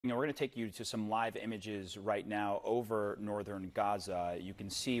We're going to take you to some live images right now over northern Gaza. You can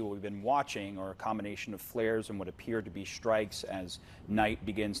see what we've been watching, or a combination of flares and what appear to be strikes as night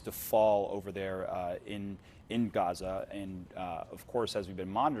begins to fall over there in Gaza. And of course, as we've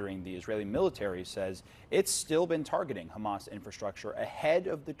been monitoring, the Israeli military says it's still been targeting Hamas infrastructure ahead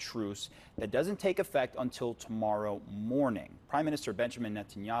of the truce that doesn't take effect until tomorrow morning. Prime Minister Benjamin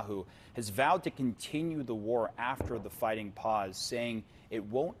Netanyahu has vowed to continue the war after the fighting pause, saying it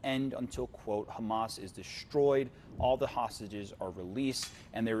won't end until, quote, Hamas is destroyed, all the hostages are released,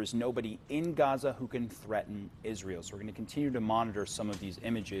 and there is nobody in Gaza who can threaten Israel. So we're going to continue to monitor some of these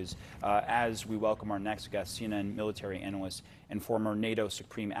images as we welcome our next guest, CNN military analyst and former NATO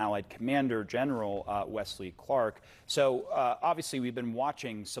Supreme Allied Commander General Wesley Clark. So obviously we've been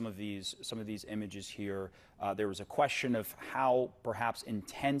watching some of these images here. There was a question of how perhaps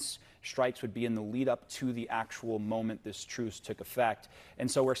intense strikes would be in the lead up to the actual moment this truce took effect. And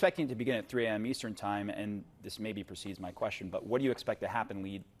so we're expecting it to begin at 3 a.m. Eastern time, and this maybe precedes my question, but what do you expect to happen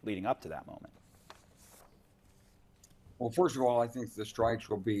leading up to that moment? Well, first of all, I think the strikes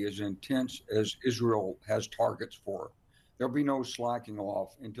will be as intense as Israel has targets for. There'll be no slacking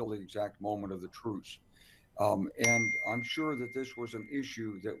off until the exact moment of the truce. And I'm sure that this was an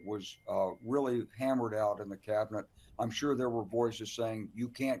issue that was really hammered out in the cabinet. I'm sure there were voices saying, you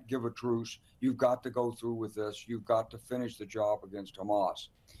can't give a truce. You've got to go through with this. You've got to finish the job against Hamas.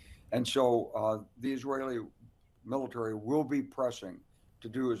 And so the Israeli military will be pressing to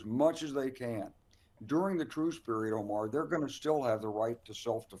do as much as they can. During the truce period, Omar, they're going to still have the right to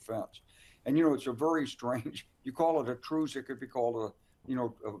self-defense. And, you know, it's a very strange, you call it a truce, it could be called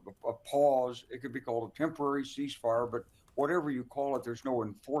a pause, it could be called a temporary ceasefire, but whatever you call it, there's no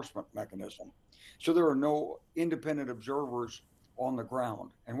enforcement mechanism. So there are no independent observers on the ground.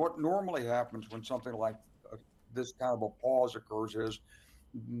 And what normally happens when something like this kind of a pause occurs is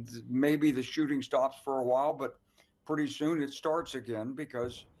maybe the shooting stops for a while, but pretty soon it starts again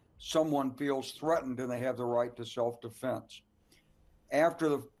because someone feels threatened and they have the right to self-defense. After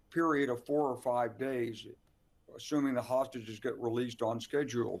the period of 4 or 5 days, assuming the hostages get released on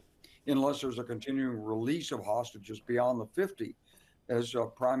schedule, unless there's a continuing release of hostages beyond the 50, as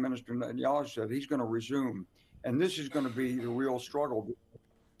Prime Minister Netanyahu said, he's going to resume. And this is going to be the real struggle.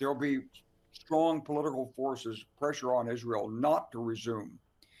 There'll be strong political forces, pressure on Israel not to resume.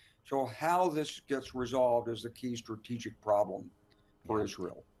 So how this gets resolved is the key strategic problem for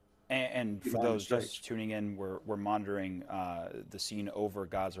Israel. And for those just tuning in, we're monitoring the scene over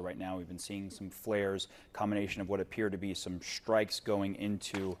Gaza right now. We've been seeing some flares, combination of what appear to be some strikes going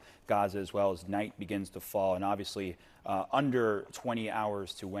into Gaza as well as night begins to fall. And obviously under 20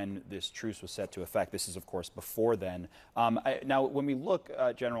 hours to when this truce was set to effect. This is, of course, before then. Now, when we look,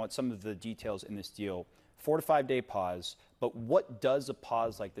 General, at some of the details in this deal, 4 to 5 day pause. But what does a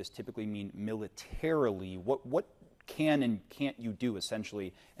pause like this typically mean militarily? What can and can't you do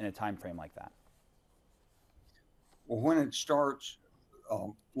essentially in a time frame like that? Well, when it starts,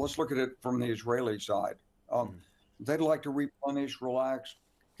 let's look at it from the Israeli side. They'd like to replenish, relax,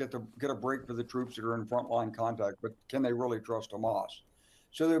 get a break for the troops that are in frontline contact, but can they really trust Hamas?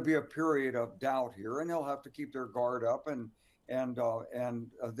 So there'll be a period of doubt here, and they'll have to keep their guard up, and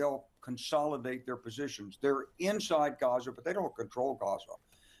they'll consolidate their positions. They're inside Gaza, but they don't control Gaza.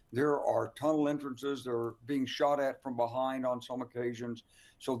 There are tunnel entrances. They're being shot at from behind on some occasions.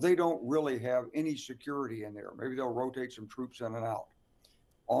 So they don't really have any security in there. Maybe they'll rotate some troops in and out.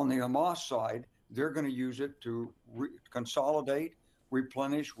 On the Hamas side, they're going to use it to consolidate,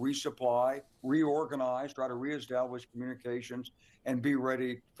 replenish, resupply, reorganize, try to reestablish communications, and be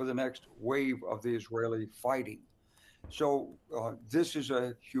ready for the next wave of the Israeli fighting. So this is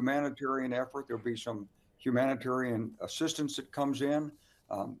a humanitarian effort. There'll be some humanitarian assistance that comes in.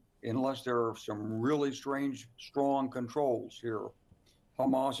 Unless there are some really strange, strong controls here,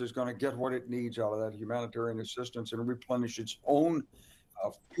 Hamas is going to get what it needs out of that humanitarian assistance and replenish its own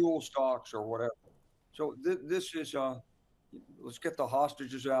fuel stocks or whatever. So this is, let's get the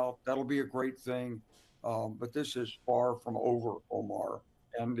hostages out. That'll be a great thing. But this is far from over, Omar.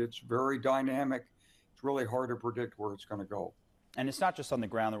 And it's very dynamic. It's really hard to predict where it's going to go. And it's not just on the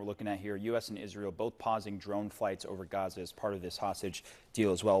ground that we're looking at here. U.S. and Israel both pausing drone flights over Gaza as part of this hostage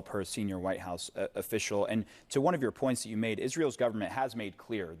deal as well, per a senior White House official. And to one of your points that you made, Israel's government has made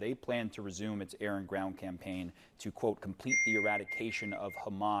clear they plan to resume its air and ground campaign to, quote, complete the eradication of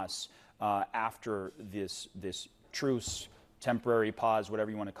Hamas after this truce, temporary pause,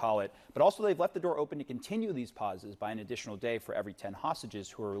 whatever you want to call it. But also they've left the door open to continue these pauses by an additional day for every 10 hostages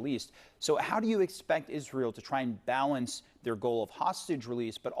who are released. So how do you expect Israel to try and balance their goal of hostage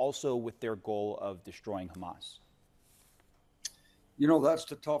release, but also with their goal of destroying Hamas? You know, that's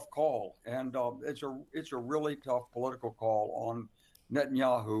the tough call, and it's a really tough political call on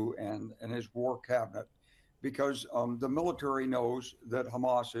Netanyahu and his war cabinet, because the military knows that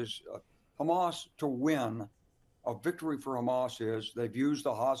Hamas to win. A victory for Hamas is they've used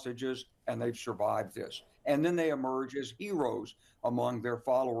the hostages and they've survived this. And then they emerge as heroes among their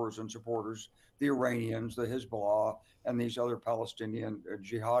followers and supporters, the Iranians, the Hezbollah, and these other Palestinian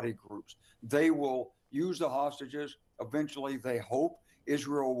jihadi groups. They will use the hostages. Eventually, they hope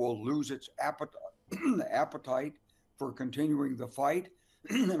Israel will lose its appetite for continuing the fight.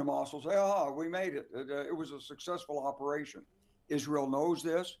 And Hamas will say, we made it. It was a successful operation. Israel knows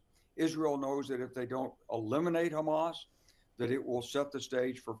this. Israel knows that if they don't eliminate Hamas, that it will set the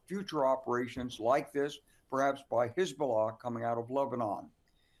stage for future operations like this, perhaps by Hezbollah coming out of Lebanon.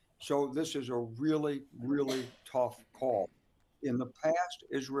 So this is a really, really tough call. In the past,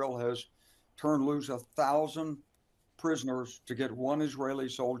 Israel has turned loose 1,000 prisoners to get one Israeli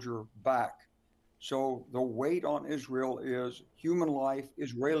soldier back. So the weight on Israel is human life.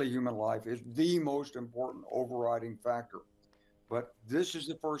 Israeli human life is the most important overriding factor. But this is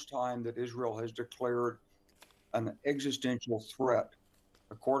the first time that Israel has declared an existential threat.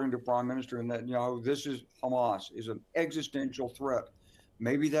 According to Prime Minister Netanyahu, this is Hamas is an existential threat.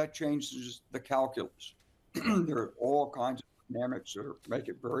 Maybe that changes the calculus. There are all kinds of dynamics that make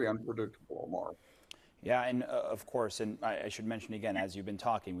it very unpredictable, Omar. Yeah, and of course, and I should mention again, as you've been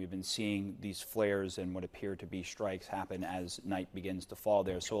talking, we've been seeing these flares and what appear to be strikes happen as night begins to fall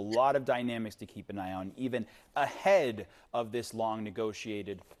there. So a lot of dynamics to keep an eye on, even ahead of this long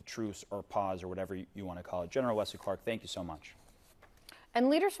negotiated truce or pause or whatever you want to call it. General Wesley Clark, thank you so much. And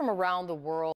leaders from around the world